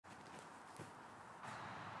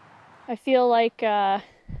I feel like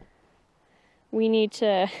we need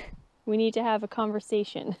to have a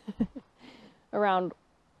conversation around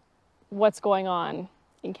what's going on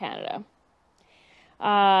in Canada.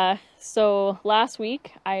 So last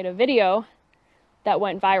week I had a video that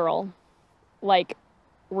went viral, like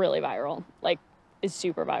really viral, like is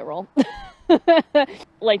super viral.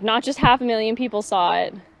 Like not just 500,000 people saw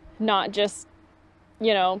it, not just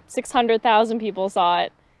 600,000 people saw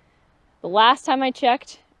it. The last time I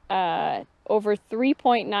checked, over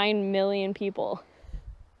 3.9 million people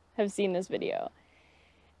have seen this video.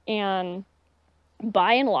 And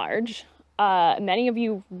by and large, many of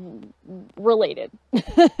you related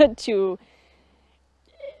to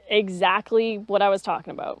exactly what I was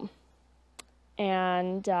talking about.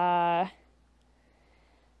 And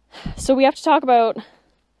so we have to talk about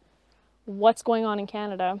what's going on in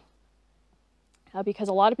Canada, because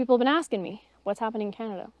a lot of people have been asking me what's happening in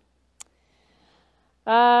Canada.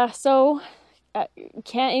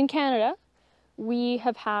 In Canada, we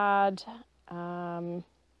have had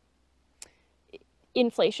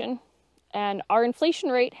inflation, and our inflation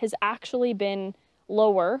rate has actually been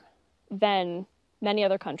lower than many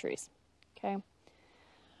other countries, okay?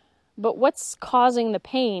 But what's causing the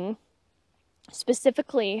pain,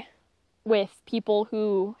 specifically with people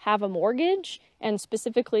who have a mortgage, and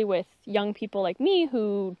specifically with young people like me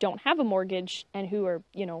who don't have a mortgage and who are,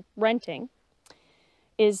 renting,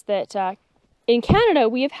 is that in Canada,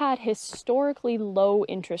 we have had historically low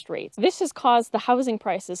interest rates. This has caused the housing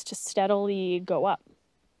prices to steadily go up.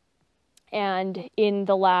 And in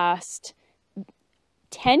the last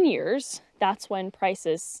 10 years, that's when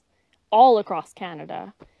prices all across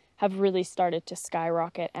Canada have really started to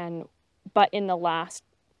skyrocket. But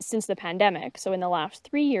since the pandemic, so in the last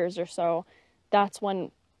 3 years or so, that's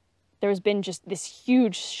when there's been just this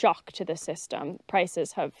huge shock to the system.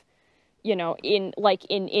 Prices have, in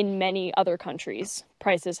many other countries,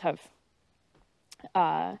 prices have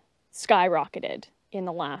skyrocketed in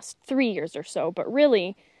the last 3 years or so. But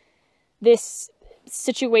really, this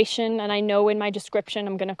situation, and I know in my description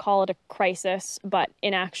I'm going to call it a crisis, but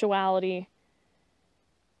in actuality,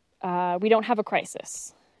 we don't have a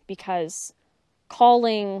crisis, because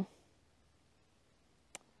calling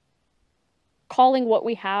what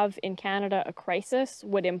we have in Canada a crisis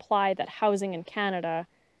would imply that housing in Canada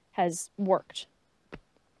has worked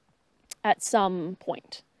at some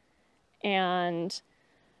point. And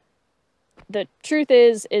the truth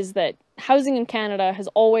is that housing in Canada has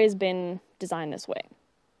always been designed this way.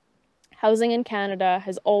 Housing in Canada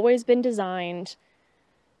has always been designed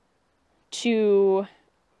to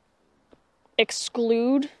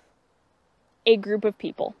exclude a group of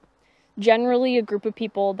people. Generally a group of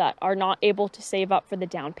people that are not able to save up for the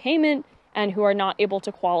down payment and who are not able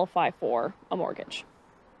to qualify for a mortgage.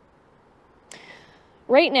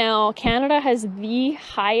 Right now, Canada has the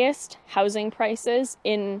highest housing prices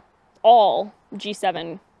in all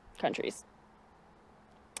G7 countries.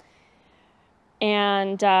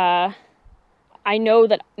 And I know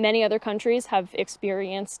that many other countries have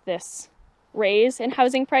experienced this raise in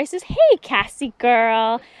housing prices. Hey, Cassie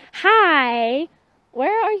girl. Hi.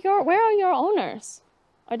 Where are your owners?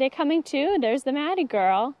 Are they coming too? There's the Maddie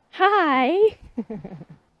girl. Hi.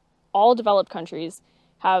 All developed countries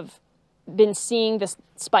have been seeing this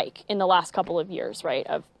spike in the last couple of years, right,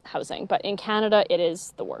 of housing. But in Canada, it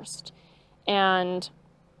is the worst. And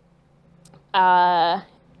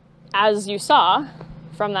as you saw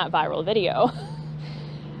from that viral video,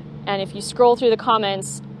 and if you scroll through the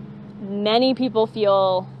comments, many people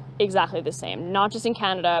feel exactly the same, not just in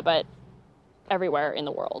Canada, but everywhere in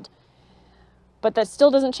the world. But that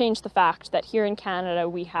still doesn't change the fact that here in Canada,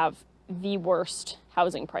 we have the worst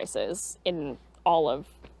housing prices in all of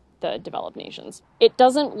the developed nations. It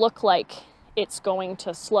doesn't look like it's going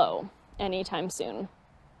to slow anytime soon.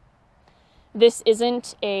 This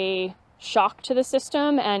isn't a shock to the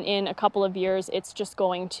system, and in a couple of years, it's just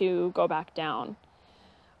going to go back down.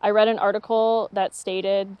 I read an article that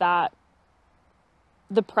stated that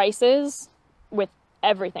the prices with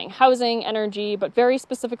everything, housing, energy, but very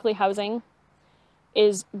specifically housing,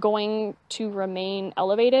 is going to remain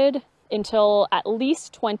elevated until at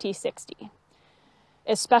least 2060,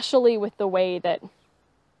 especially with the way that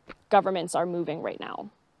governments are moving right now.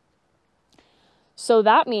 So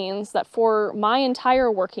that means that for my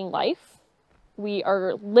entire working life, we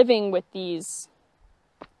are living with these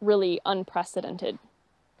really unprecedented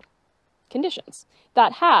conditions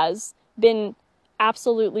that has been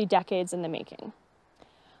absolutely decades in the making.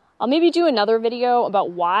 I'll maybe do another video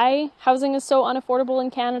about why housing is so unaffordable in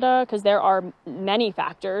Canada, because there are many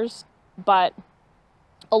factors, but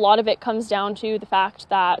a lot of it comes down to the fact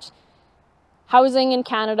that Housing in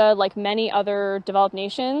Canada, like many other developed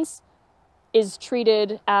nations, is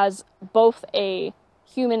treated as both a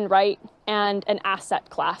human right and an asset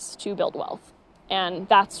class to build wealth. And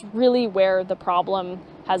that's really where the problem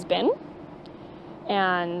has been.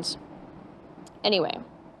 And anyway,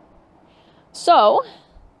 so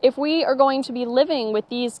if we are going to be living with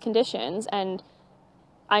these conditions, and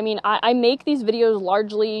I mean, I make these videos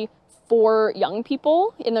largely for young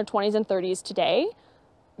people in their 20s and 30s today,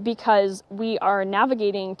 because we are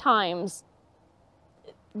navigating times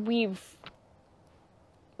we've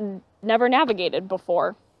never navigated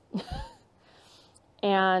before.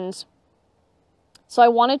 And so I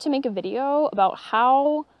wanted to make a video about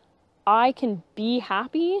how I can be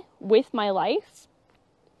happy with my life,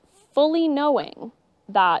 fully knowing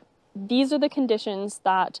that these are the conditions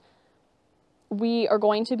that we are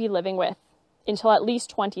going to be living with until at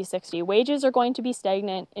least 2060. Wages are going to be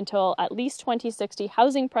stagnant until at least 2060.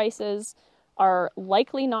 Housing prices are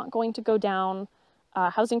likely not going to go down.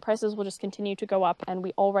 Housing prices will just continue to go up, and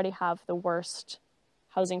we already have the worst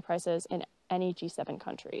housing prices in any G7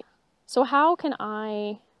 country. So how can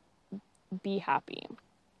I be happy?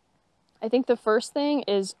 I think the first thing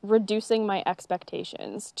is reducing my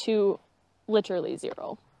expectations to literally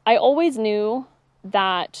zero. I always knew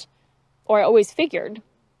that, or I always figured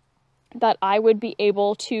that I would be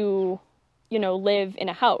able to, live in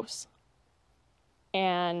a house.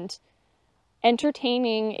 And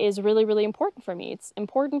entertaining is really, really important for me. It's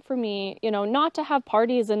important for me, not to have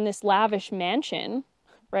parties in this lavish mansion,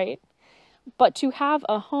 right? But to have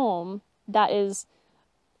a home that is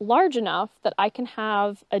large enough that I can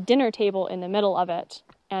have a dinner table in the middle of it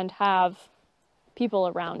and have people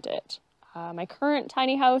around it. My current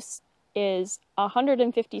tiny house is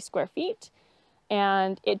 150 square feet,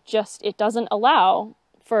 and it doesn't allow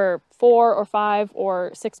for 4 or 5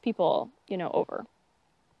 or 6 people, over.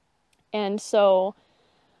 And so,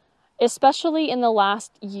 especially in the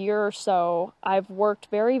last year or so, I've worked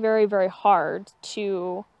very, very, very hard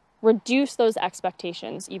to reduce those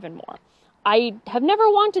expectations even more. I have never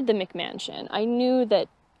wanted the McMansion. I knew that,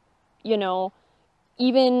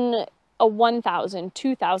 even a 1,000,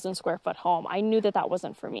 2,000 square foot home, I knew that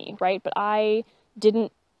wasn't for me, right? But I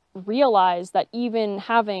didn't realize that even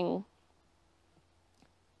having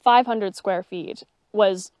 500 square feet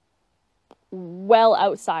was well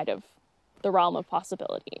outside of the realm of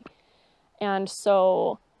possibility. And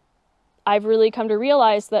so I've really come to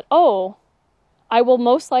realize that, I will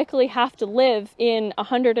most likely have to live in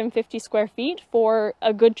 150 square feet for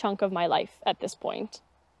a good chunk of my life at this point.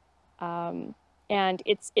 And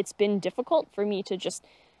it's been difficult for me to just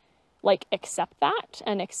accept that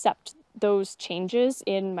and accept those changes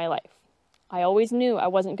in my life. I always knew I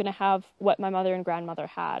wasn't going to have what my mother and grandmother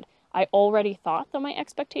had. I already thought that my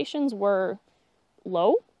expectations were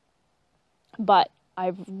low, but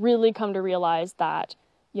I've really come to realize that,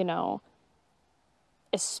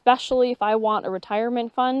 especially if I want a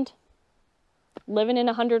retirement fund, living in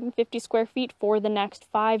 150 square feet for the next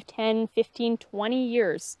 5, 10, 15, 20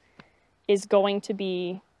 years is going to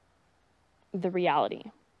be the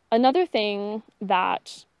reality. Another thing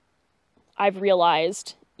that I've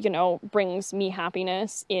realized, brings me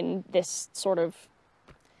happiness in this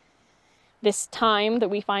time that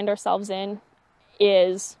we find ourselves in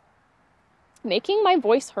is making my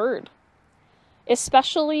voice heard.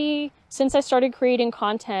 Especially since I started creating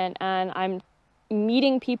content and I'm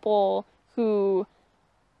meeting people who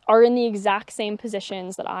are in the exact same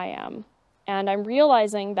positions that I am. And I'm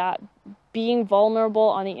realizing that being vulnerable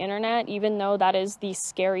on the internet, even though that is the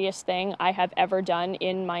scariest thing I have ever done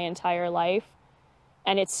in my entire life,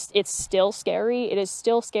 and it's still scary. It is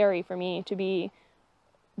still scary for me to be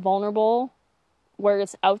vulnerable where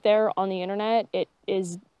it's out there on the internet. It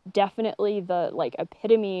is definitely the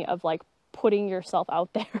epitome of putting yourself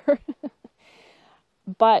out there.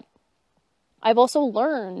 But I've also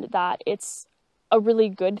learned that it's a really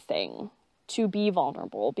good thing to be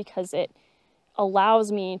vulnerable because it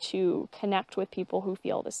allows me to connect with people who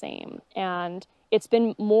feel the same. And it's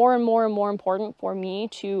been more and more and more important for me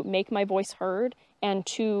to make my voice heard and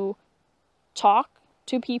to talk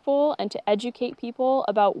to people and to educate people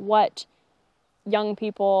about what young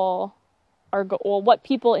people what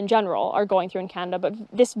people in general are going through in Canada, but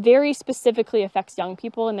this very specifically affects young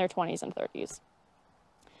people in their 20s and 30s.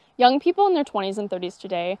 Young people in their 20s and 30s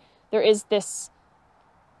today, there is this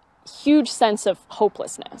huge sense of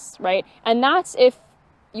hopelessness, right? And that's if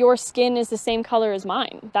your skin is the same color as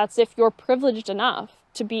mine. That's if you're privileged enough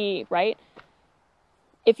to be, right?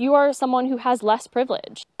 If you are someone who has less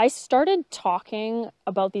privilege. I started talking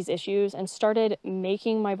about these issues and started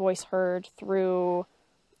making my voice heard through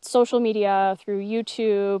social media, through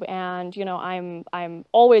YouTube, and, you know, I'm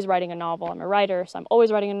always writing a novel. I'm a writer, so I'm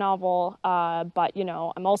always writing a novel, but, you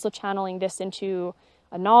know, I'm also channeling this into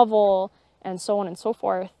a novel, and so on and so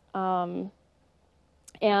forth. And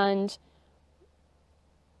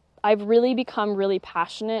I've really become really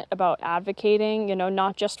passionate about advocating, you know,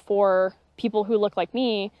 not just for people who look like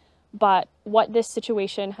me, but what this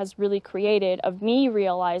situation has really created of me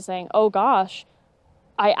realizing, oh gosh,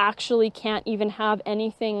 I actually can't even have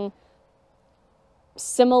anything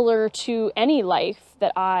similar to any life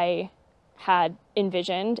that I had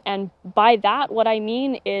envisioned. And by that, what I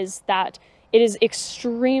mean is that it is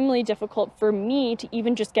extremely difficult for me to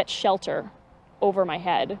even just get shelter over my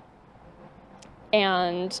head.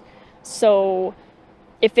 And so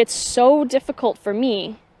if it's so difficult for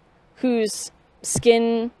me, whose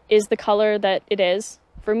skin is the color that it is,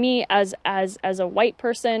 for me as a white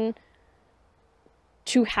person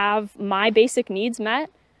to have my basic needs met,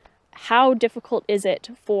 how difficult is it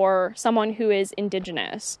for someone who is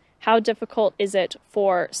Indigenous? How difficult is it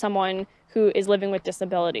for someone who is living with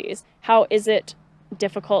disabilities? How is it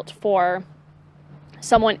difficult for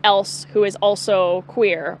someone else who is also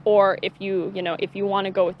queer? Or if you want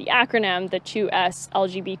to go with the acronym, the 2S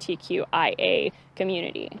LGBTQIA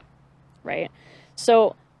community, right?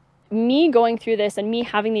 So me going through this and me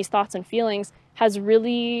having these thoughts and feelings has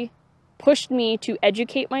really pushed me to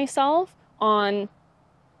educate myself on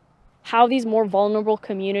how these more vulnerable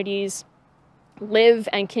communities live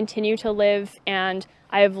and continue to live. And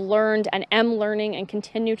I have learned and am learning and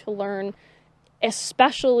continue to learn,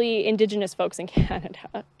 especially Indigenous folks in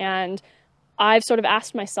Canada. And I've sort of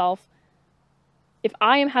asked myself, if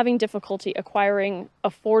I am having difficulty acquiring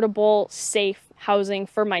affordable, safe housing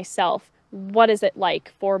for myself, what is it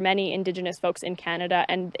like for many Indigenous folks in Canada?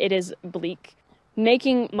 And it is bleak.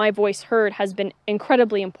 Making my voice heard has been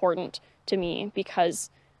incredibly important to me, because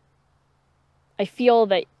I feel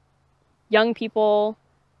that young people,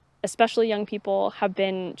 especially young people, have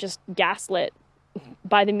been just gaslit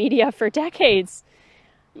by the media for decades,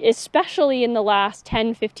 especially in the last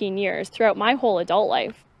 10, 15 years, throughout my whole adult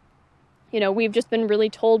life. You know, we've just been really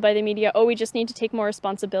told by the media, oh, we just need to take more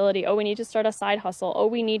responsibility. Oh, we need to start a side hustle. Oh,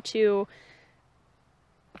 we need to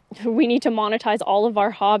monetize all of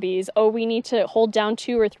our hobbies. Oh, we need to hold down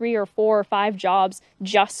 2 or 3 or 4 or 5 jobs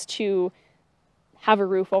just to have a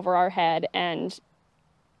roof over our head and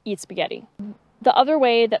eat spaghetti. The other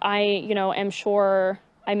way that I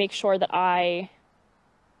make sure that I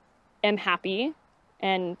am happy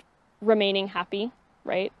and remaining happy,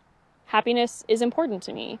 right? Happiness is important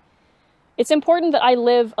to me. It's important that I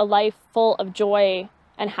live a life full of joy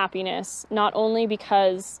and happiness, not only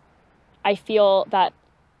because I feel that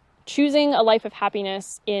choosing a life of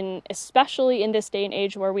happiness, especially in this day and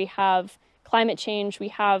age where we have climate change, we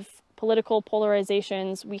have political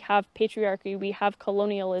polarizations, we have patriarchy, we have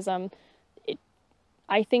colonialism,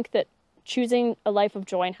 I think that choosing a life of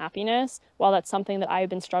joy and happiness, while that's something that I've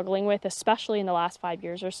been struggling with, especially in the last 5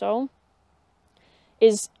 years or so,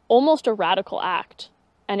 is almost a radical act,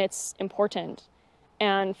 and it's important.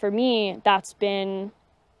 And for me, that's been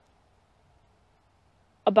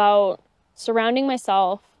about surrounding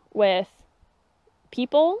myself with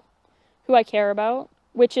people who I care about,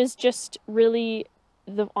 which is just really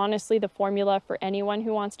honestly the formula for anyone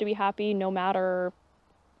who wants to be happy, no matter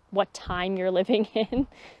what time you're living in.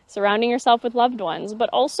 Surrounding yourself with loved ones, but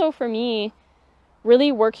also for me,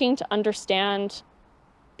 really working to understand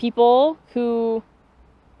people who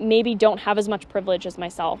maybe don't have as much privilege as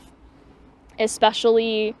myself,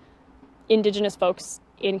 especially Indigenous folks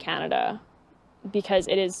in Canada, because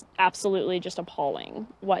it is absolutely just appalling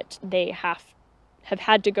what they have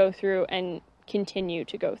had to go through and continue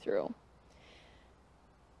to go through.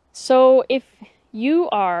 So if you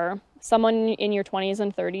are someone in your 20s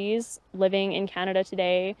and 30s living in Canada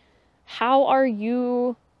today, how are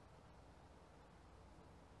you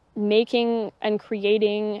making and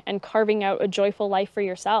creating and carving out a joyful life for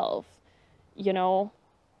yourself? You know,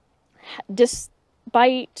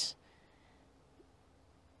 despite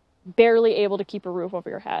barely able to keep a roof over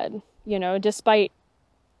your head, you know, despite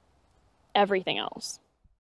everything else.